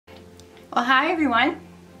Well, hi everyone.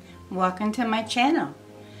 Welcome to my channel.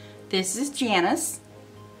 This is Janice,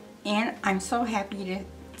 and I'm so happy you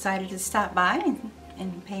decided to stop by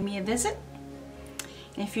and pay me a visit.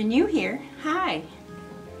 And if you're new here, hi.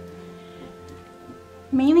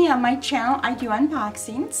 Mainly on my channel, I do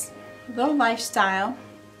unboxings, a little lifestyle,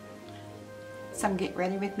 some get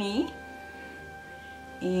ready with me,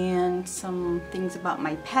 and some things about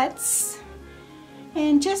my pets,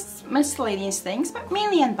 and just miscellaneous things, but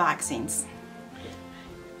mainly unboxings.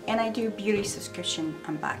 And I do beauty subscription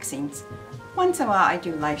unboxings. Once in a while I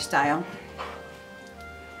do lifestyle.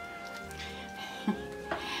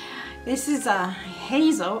 This is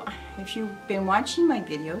Hazel. If you've been watching my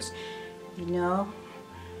videos, you know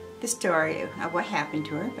the story of what happened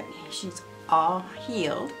to her, but she's all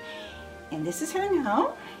healed. And this is her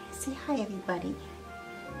now. Say hi everybody.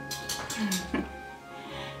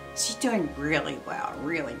 She's doing really well,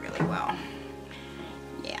 really well.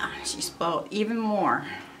 Yeah, she spoiled even more,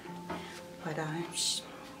 but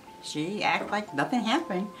she acted like nothing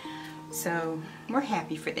happened, so we're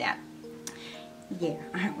happy for that. Yeah,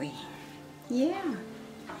 aren't we? Yeah.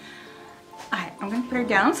 Alright, I'm gonna put her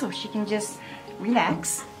down so she can just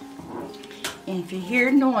relax. And if you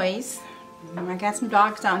hear noise, I got some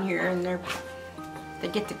dogs down here, and they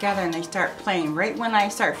get together and they start playing right when I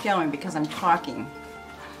start filming because I'm talking.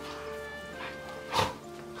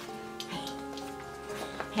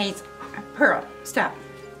 Hey, Pearl, stop.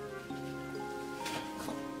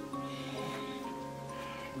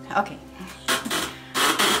 Okay.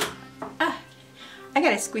 I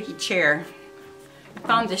got a squeaky chair. I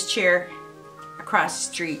found this chair across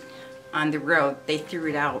the street on the road. They threw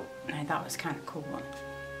it out, and I thought it was kind of cool.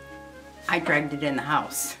 I dragged it in the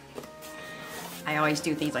house. I always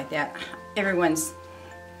do things like that.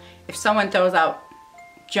 If someone throws out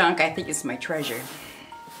junk, I think it's my treasure.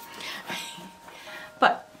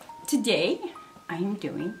 But today I am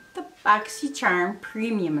doing the Boxycharm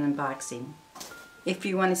Premium unboxing. If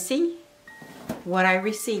you want to see what I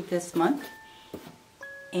received this month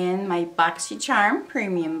in my Boxycharm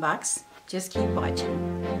Premium box, just keep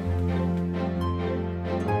watching.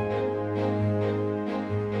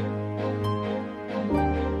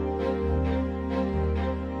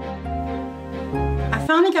 I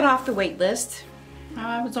finally got off the wait list.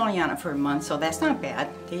 I was only on it for a month, so that's not bad.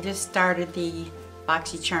 They just started the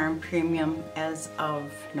Boxycharm Premium as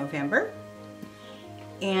of November.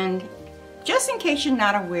 And just in case you're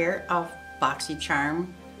not aware of Boxycharm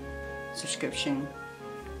subscription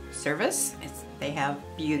service, they have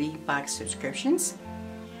beauty box subscriptions.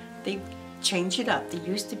 They changed it up. There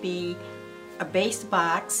used to be a base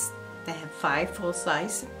box that had 5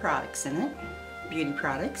 full-size products in it, beauty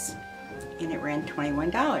products, and it ran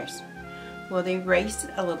 $21. Well, they raised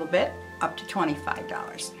it a little bit up to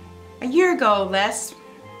 $25. A year ago, last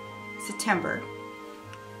September,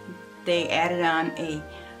 they added on a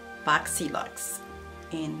Boxyluxe,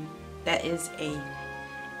 and that is a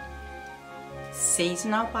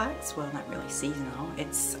seasonal box. Well, not really seasonal.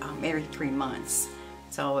 It's every 3 months.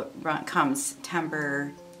 So it comes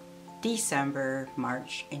September, December,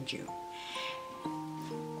 March, and June.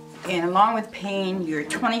 And along with paying your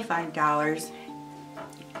 $25,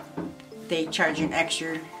 they charge you an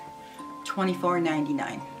extra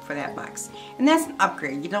 $24.99 for that box. And that's an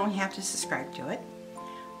upgrade. You don't have to subscribe to it.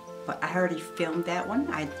 But I already filmed that one.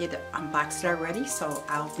 I did unbox it already, so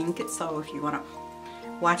I'll link it, so if you want to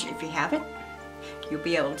watch it if you haven't, you'll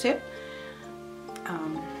be able to.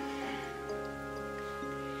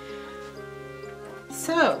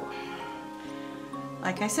 So,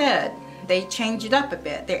 like I said, they changed it up a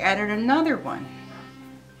bit. They added another one.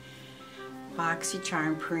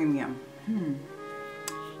 Boxycharm Premium.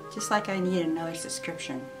 Just like I need another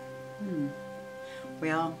subscription.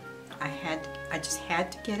 Well, I just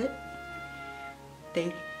had to get it.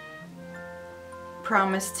 They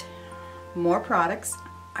promised more products.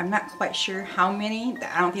 I'm not quite sure how many.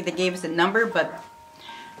 I don't think they gave us a number, but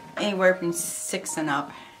anywhere from 6 and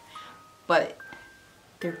up. But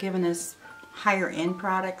they're giving us higher end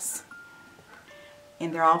products,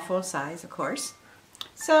 and they're all full size, of course.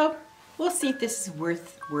 So we'll see if this is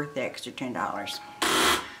worth the extra $10.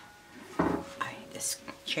 This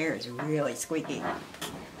chair is really squeaky.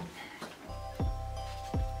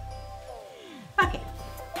 Okay,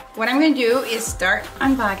 what I'm going to do is start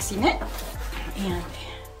unboxing it, and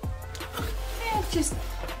it's just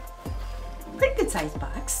a pretty good size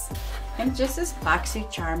box, and just this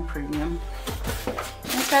Boxycharm Premium. And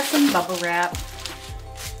it's got some bubble wrap,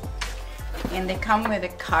 and they come with a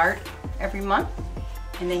card every month,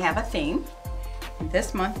 and they have a theme. And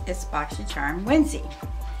this month it's Boxycharm Wednesday.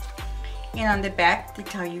 And on the back they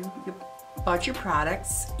tell you your about your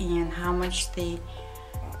products and how much the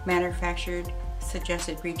manufactured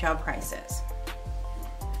suggested retail price is.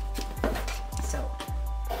 So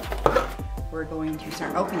we're going to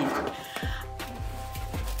start opening it.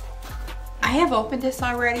 I have opened this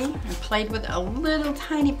already and played with it a little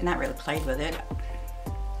tiny, not really played with it,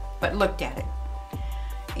 but looked at it.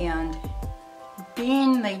 And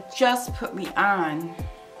being they just put me on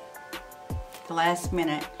the last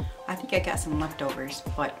minute, I think I got some leftovers,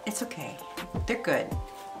 but it's okay. They're good.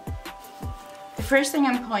 The first thing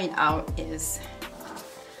I'm pulling out is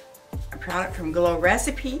a product from Glow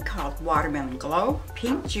Recipe called Watermelon Glow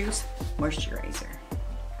Pink Juice Moisturizer.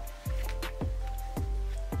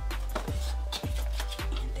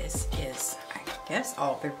 And this is, I guess,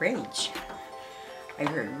 all the rage. I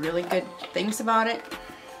heard really good things about it,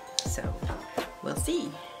 so we'll see.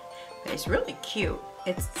 But it's really cute.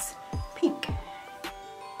 It's pink.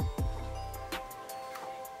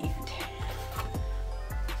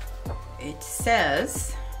 It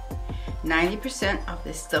says 90% of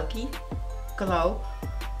the Silky Glow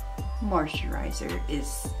moisturizer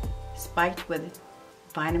is spiked with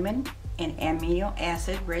vitamin and amino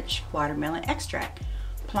acid rich watermelon extract,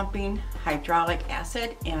 plumping hyaluronic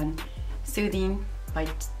acid and soothing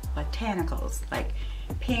botanicals like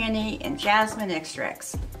peony and jasmine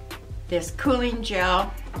extracts. This cooling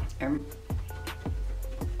gel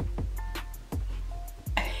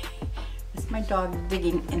my dog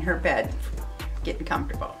digging in her bed, getting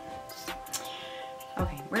comfortable.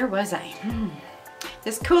 Okay, where was I?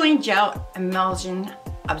 This cooling gel emulsion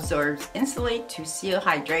absorbs instantly to seal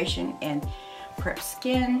hydration and prep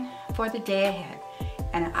skin for the day ahead.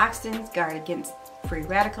 Antioxidants guard against free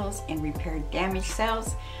radicals and repair damaged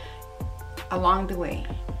cells along the way.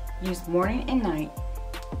 Used morning and night,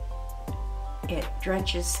 it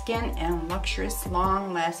drenches skin in luxurious,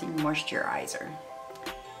 long-lasting moisturizer.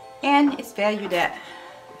 And it's valued at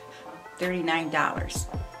 $39.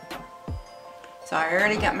 So I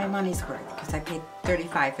already got my money's worth because I paid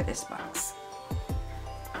 $35 for this box.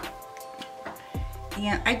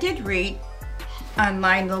 And I did read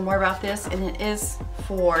online a little more about this, and it is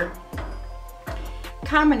for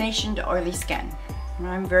combination to oily skin.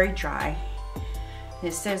 I'm very dry. And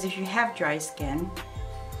it says if you have dry skin,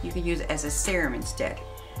 you can use it as a serum instead,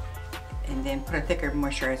 and then put a thicker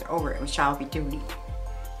moisturizer over it, which I'll be doing.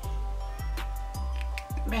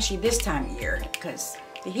 Especially this time of year, because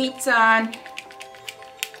the heat's on.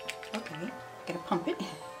 Okay, gotta pump it.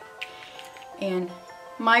 And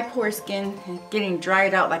my poor skin is getting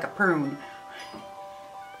dried out like a prune.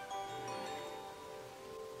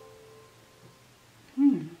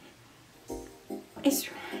 It's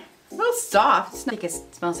a little soft. It's not like it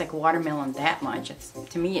smells like watermelon that much.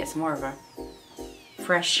 To me, it's more of a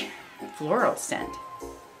fresh floral scent.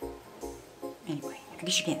 Anyway, I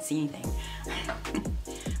guess you can't see anything.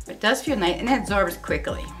 But it does feel nice, and it absorbs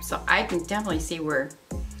quickly. So I can definitely see where,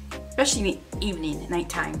 especially in the evening,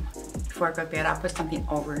 nighttime, before I go to bed, I'll put something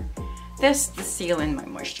over this to seal in my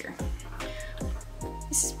moisture.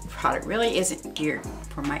 This product really isn't geared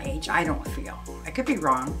for my age, I don't feel. I could be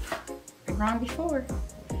wrong. I've been wrong before.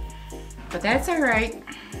 But that's alright.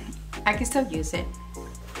 I can still use it.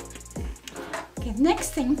 Okay,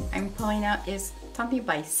 next thing I'm pulling out is something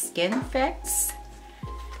by Skin Effects.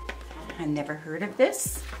 I never heard of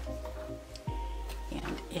this.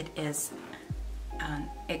 And it is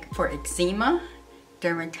for eczema,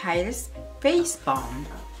 dermatitis, face balm.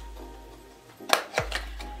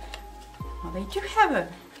 Well, they do have a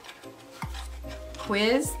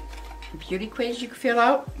quiz, a beauty quiz you can fill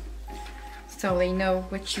out, so they know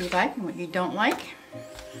what you like and what you don't like.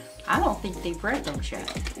 I don't think they've read those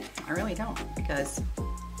yet. I really don't, because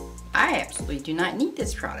I absolutely do not need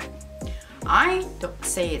this product. I don't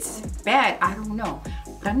say it's bad, I don't know,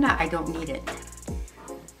 but I don't need it.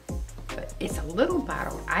 But it's a little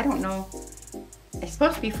bottle. I don't know. It's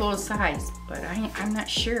supposed to be full size, but I'm not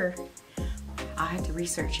sure. I'll have to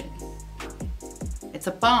research it. It's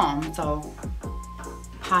a balm, so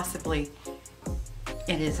possibly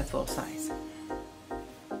it is a full size.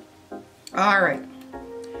 All right,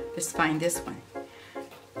 let's find this one.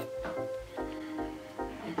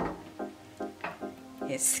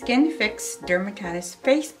 It's Skin Fix Dermatitis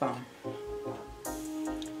Face Balm.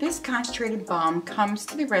 This concentrated balm comes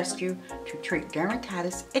to the rescue to treat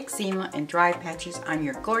dermatitis, eczema, and dry patches on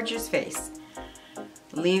your gorgeous face,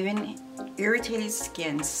 leaving irritated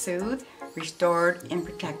skin soothed, restored, and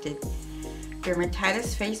protected.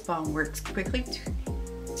 Dermatitis Face Balm works quickly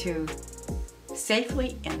to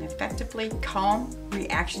safely and effectively calm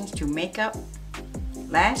reactions to makeup,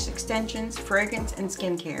 lash extensions, fragrance, and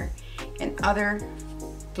skincare, and other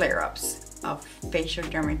flare-ups. of facial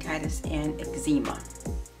dermatitis and eczema.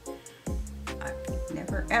 I've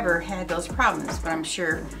never ever had those problems, but I'm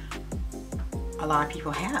sure a lot of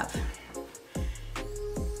people have.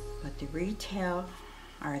 But the retail,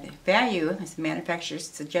 or the value, as the manufacturer's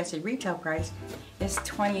suggested retail price, is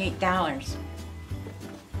 $28.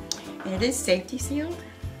 And it is safety sealed.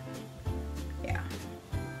 Yeah.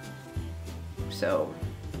 So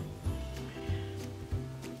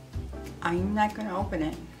I'm not going to open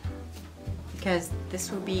it because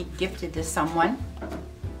this will be gifted to someone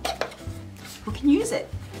who can use it.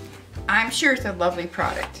 I'm sure it's a lovely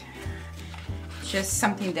product. It's just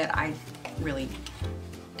something that I really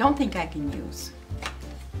don't think I can use.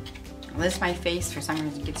 Unless my face for some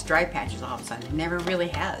reason gets dry patches all of a sudden. It never really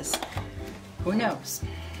has. Who knows?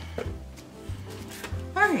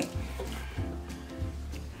 Alright.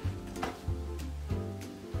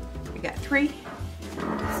 We got 3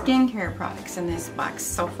 skincare products in this box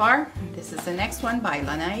so far. This is the next one by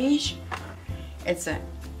Laneige. It's an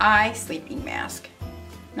eye sleeping mask.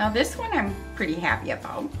 Now this one I'm pretty happy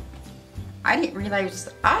about. I didn't realize it was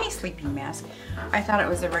an eye sleeping mask. I thought it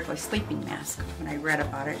was a regular sleeping mask when I read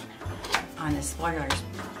about it on the spoilers.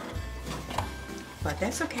 But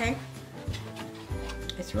that's okay.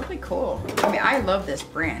 It's really cool. I mean, I love this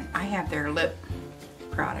brand. I have their lip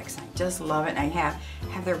products. I just love it. And I have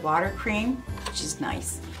their water cream, which is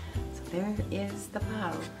nice. So there is the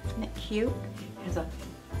bottle. Isn't it cute? There's a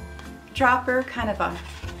dropper, kind of a,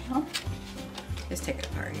 well, let's take it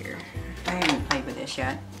apart here. I haven't played with this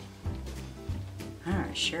yet. I'm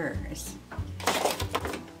not sure. It's,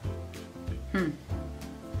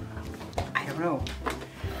 I don't know.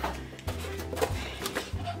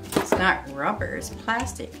 It's not rubber, it's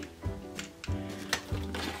plastic.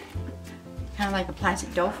 Kind of like a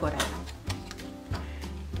plastic dough foot.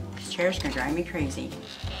 This chair's gonna drive me crazy.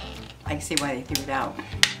 I can see why they threw it out.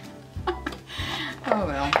 Oh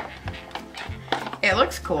well. It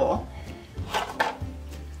looks cool.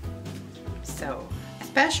 So,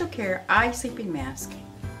 Special Care Eye Sleeping Mask.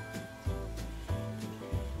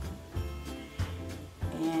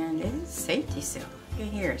 And it is safety sealed. Look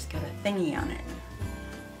at here, it's got a thingy on it.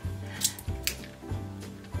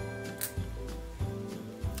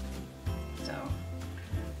 So,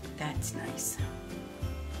 that's nice.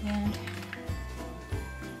 And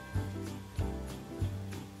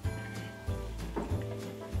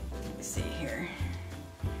let's see here.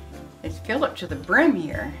 It's filled up to the brim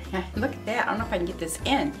here. Look at that. I don't know if I can get this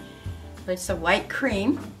in. But it's a white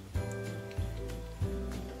cream.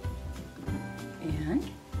 And,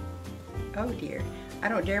 oh dear. I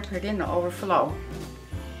don't dare put it in, it'll overflow.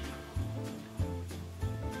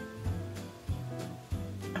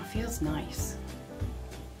 It feels nice.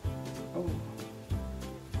 Oh.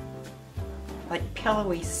 Like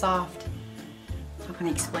pillowy, soft. How can I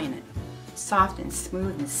explain it? Soft and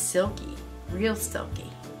smooth and silky. Real silky.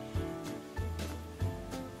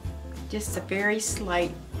 Just a very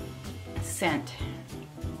slight scent.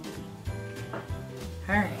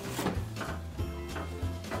 Alright.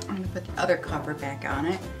 I'm going to put the other cover back on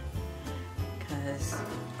it because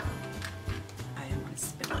I don't want to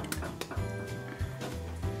spill it.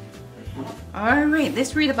 Alright,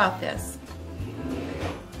 let's read about this.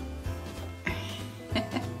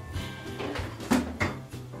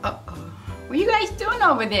 Uh-oh. What are you guys doing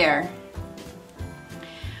over there?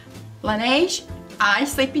 Laneige Eye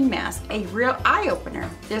Sleeping Mask, a real eye-opener.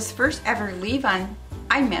 This first ever leave-on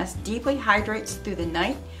eye mask deeply hydrates through the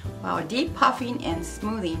night while depuffing and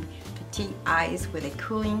smoothing petite eyes with a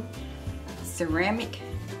cooling ceramic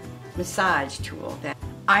massage tool. That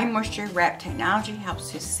eye moisture wrap technology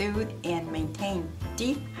helps to soothe and maintain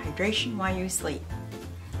deep hydration while you sleep.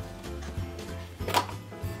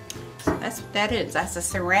 So that's what that is. That's a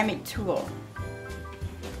ceramic tool.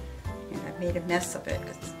 And I made a mess of it.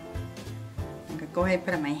 Go ahead and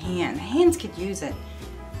put it on my hand. My hands could use it.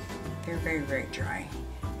 They're very, very dry.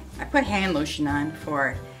 I put hand lotion on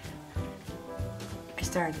before I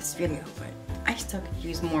started this video, but I still could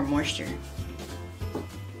use more moisture.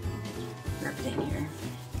 Rub it in here.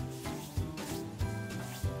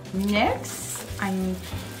 Next, I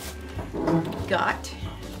got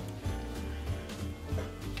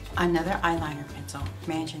another eyeliner pencil.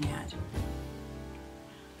 Imagine that.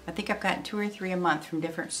 I think I've gotten 2 or 3 a month from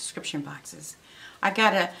different subscription boxes. I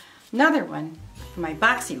got another one from my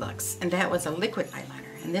Boxycharm, and that was a liquid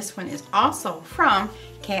eyeliner. And this one is also from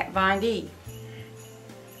Kat Von D.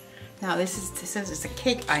 Now this says it's a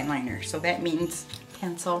cake eyeliner, so that means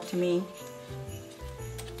pencil to me.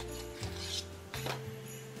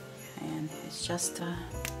 And it's just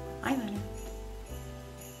eyeliner.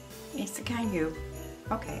 It's the kind you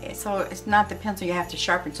Okay, so it's not the pencil you have to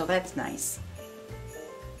sharpen, so that's nice.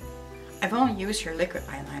 I've only used your liquid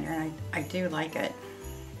eyeliner and I do like it.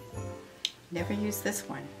 Never used this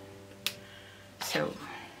one. So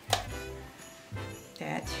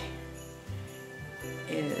that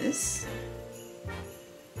is...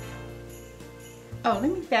 Oh,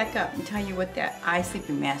 let me back up and tell you what that eye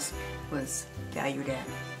sleeping mask was valued at.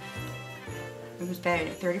 It was valued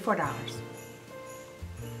at $34.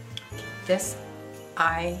 This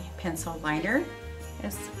eye pencil liner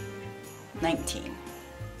is $19.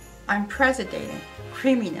 Unprecedented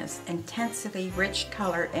creaminess, intensely rich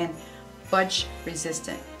color, and budge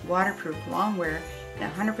resistant, waterproof, long wear,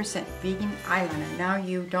 and 100% vegan eyeliner. Now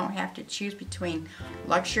you don't have to choose between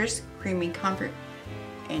luxurious, creamy comfort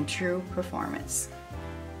and true performance.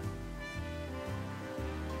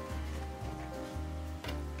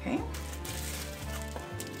 Okay.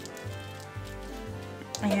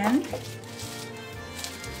 And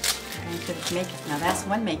into the makeup. Now that's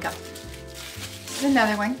one makeup. This is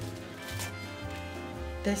another one.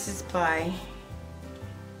 This is by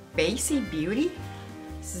Basie Beauty.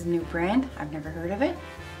 This is a new brand. I've never heard of it.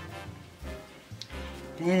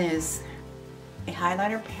 And it is a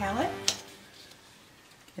highlighter palette.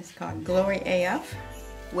 It's called Glowy AF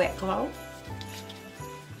Wet Glow.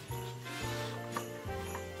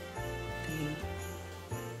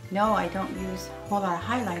 No, I don't use a whole lot of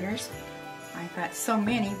highlighters. I've got so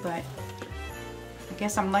many, but I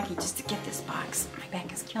guess I'm lucky just to get this box. My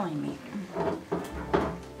back is killing me.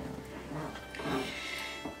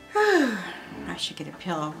 I should get a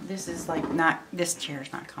pillow. This is like not, this chair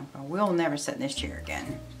is not comfortable. We'll never sit in this chair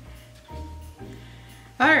again.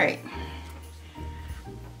 All right.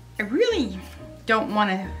 I really don't want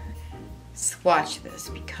to swatch this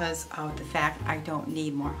because of the fact I don't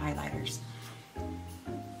need more highlighters.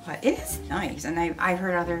 But it is nice, and I've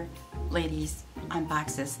heard other ladies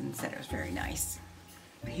unbox this and said it was very nice.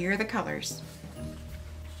 But here are the colors.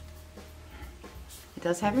 It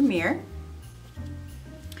does have a mirror.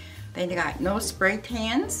 They got No Spray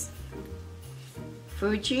Tans,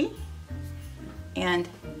 Fuji, and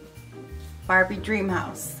Barbie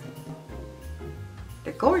Dreamhouse.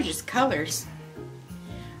 They're gorgeous colors.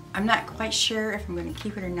 I'm not quite sure if I'm going to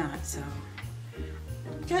keep it or not, so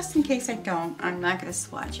just in case I don't, I'm not going to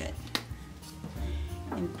swatch it.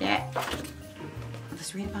 And that,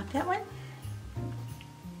 let's read about that one.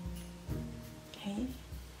 Okay.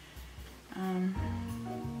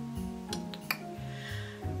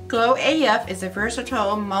 Glow AF is a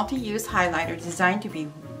versatile multi-use highlighter designed to be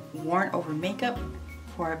worn over makeup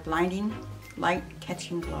for a blinding,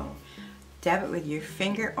 light-catching glow. Dab it with your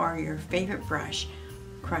finger or your favorite brush.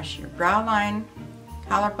 Crush your brow line,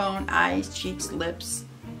 collarbone, eyes, cheeks, lips.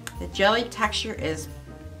 The jelly texture is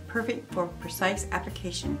perfect for precise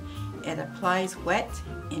application. It applies wet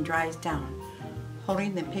and dries down,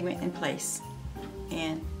 holding the pigment in place,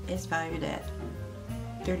 and is valued at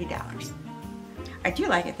 $30. I do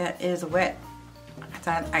like it that it is wet.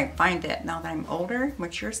 I find that now that I'm older,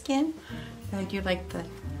 mature skin, that I do like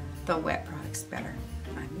the wet products better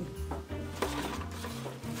on me.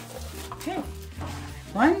 Okay,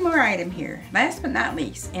 one more item here, last but not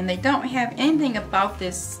least, and they don't have anything about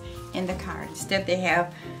this in the card. Instead, they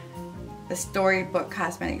have the Storybook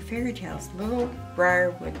Cosmetic Fairy Tales Little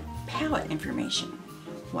Briarwood palette information.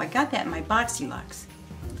 Well, I got that in my Boxycharm.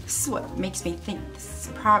 This is what makes me think this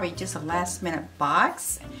is probably just a last minute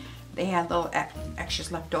box. They had little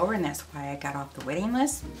extras left over, and that's why I got off the waiting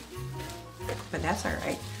list. But that's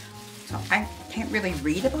alright. So I can't really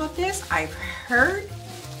read about this. I've heard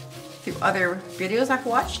through other videos I've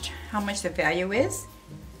watched how much the value is.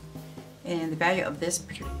 And the value of this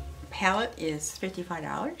palette is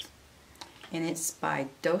 $55. And it's by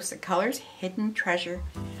Dose of Colors Hidden Treasure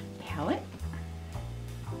palette.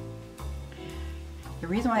 The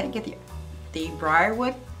reason why I didn't get the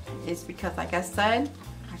Briarwood is because, like I said,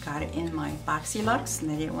 I got it in my Boxycharm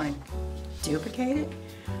and I didn't want to duplicate it.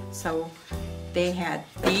 So they had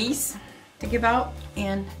these to give out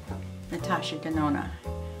and Natasha Denona.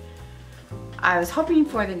 I was hoping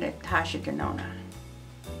for the Natasha Denona.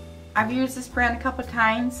 I've used this brand a couple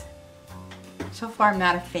times. So far I'm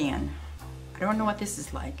not a fan. I don't know what this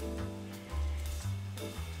is like.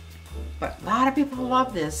 But a lot of people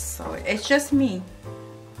love this, so it's just me.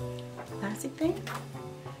 Plastic thing.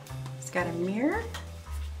 It's got a mirror,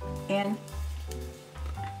 and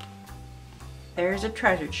there's a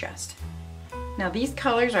treasure chest. Now these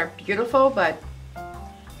colors are beautiful, but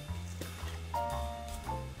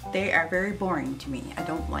they are very boring to me. I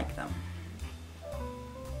don't like them.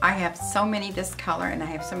 I have so many this color, and I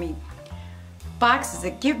have so many boxes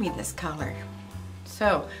that give me this color. So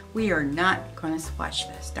So we are not going to swatch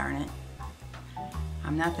this, darn it.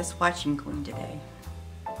 I'm not the swatching queen today.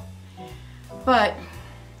 But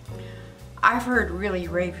I've heard really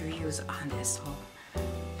rave reviews on this, so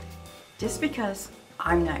just because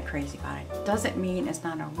I'm not crazy about it doesn't mean it's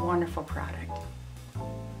not a wonderful product.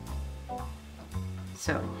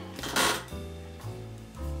 So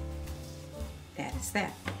that is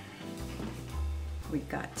that. We've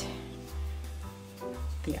got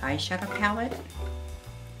the eyeshadow palette,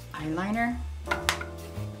 eyeliner,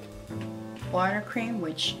 water cream,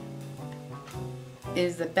 which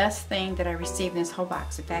is the best thing that I received in this whole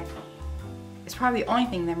box. In fact, it's probably the only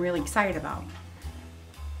thing that I'm really excited about.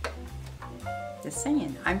 Just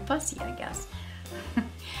saying, I'm fussy, I guess.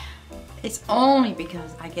 It's only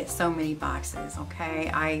because I get so many boxes,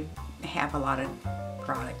 okay? I have a lot of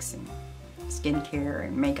products and skincare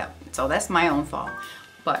and makeup, so that's my own fault.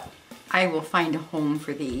 But I will find a home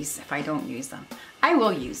for these if I don't use them. I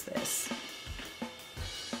will use this.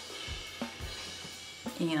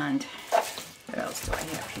 And what else do I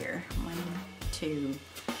have here? 1, 2,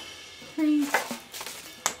 3.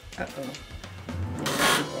 Uh-oh.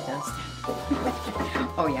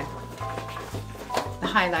 Oh yeah. The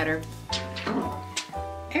highlighter.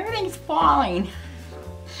 Everything's falling.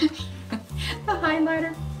 The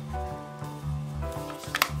highlighter.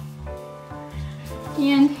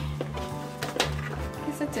 And I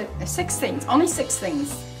guess that's it. 6 things. Only 6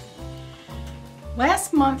 things.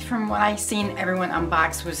 Last month, from what I seen everyone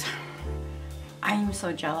unbox, was, I am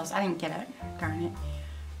so jealous. I didn't get it. Darn it.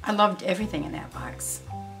 I loved everything in that box,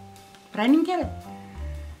 but I didn't get it.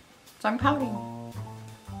 So I'm pouting.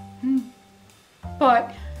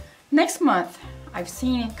 But next month, I've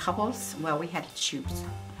seen couples. Well, we had to choose.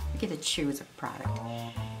 We get to choose a product,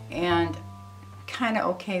 and kind of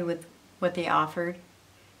okay with what they offered.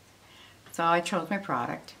 So I chose my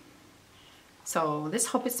product. So let's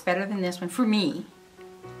hope it's better than this one for me.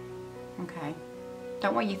 Okay.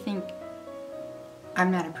 Don't want you to think I'm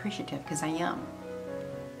not appreciative, because I am.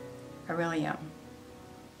 I really am.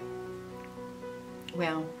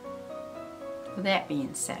 Well, with that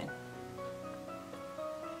being said,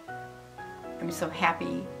 I'm so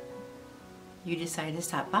happy you decided to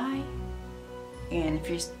stop by. And if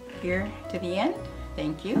you're here to the end,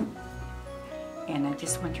 thank you. And I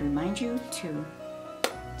just want to remind you to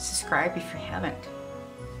subscribe if you haven't.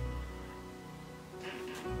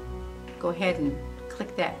 Go ahead and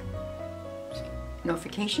click that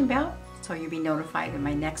notification bell so you'll be notified when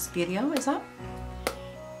my next video is up.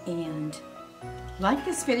 And like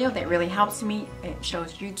this video, that really helps me. It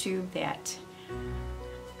shows YouTube that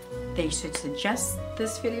they should suggest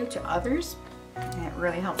this video to others. And it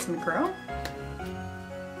really helps me grow.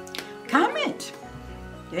 Comment.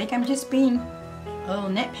 You think I'm just being a little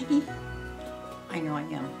nitpicky? I know I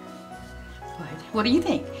am. But what do you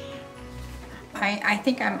think? I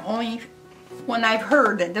think I'm only one I've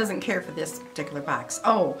heard that doesn't care for this particular box.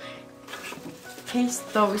 Oh, in case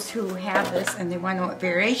those who have this and they want to know what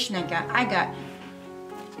variation I got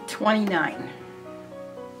 29.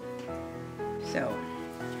 So,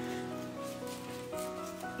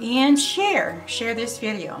 and share this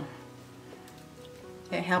video.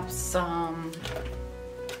 It helps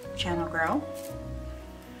channel grow.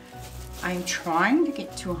 I'm trying to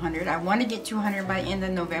get 200. I want to get 200 by the end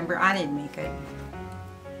of November. I didn't make it.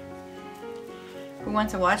 Who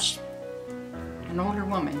wants to watch an older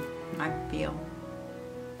woman, I feel,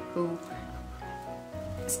 who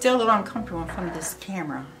is still a little uncomfortable in front of this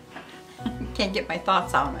camera. Can't get my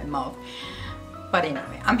thoughts out of my mouth. But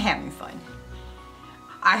anyway, I'm having fun.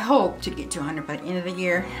 I hope to get 200 by the end of the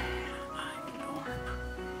year. I don't know.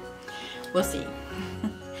 We'll see.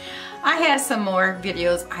 I have some more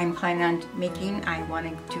videos I'm planning on making. I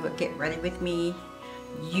wanted to get ready with me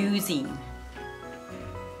using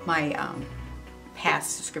my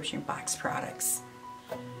past subscription box products.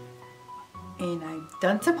 And I've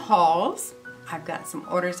done some hauls. I've got some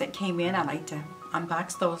orders that came in. I'd like to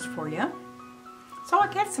unbox those for you. So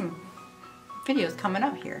I'll get some videos coming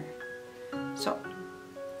up here. So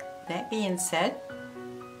that being said,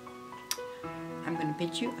 I'm going to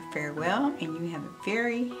bid you a farewell, and you have a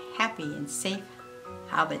very happy and safe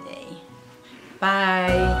holiday.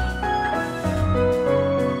 Bye.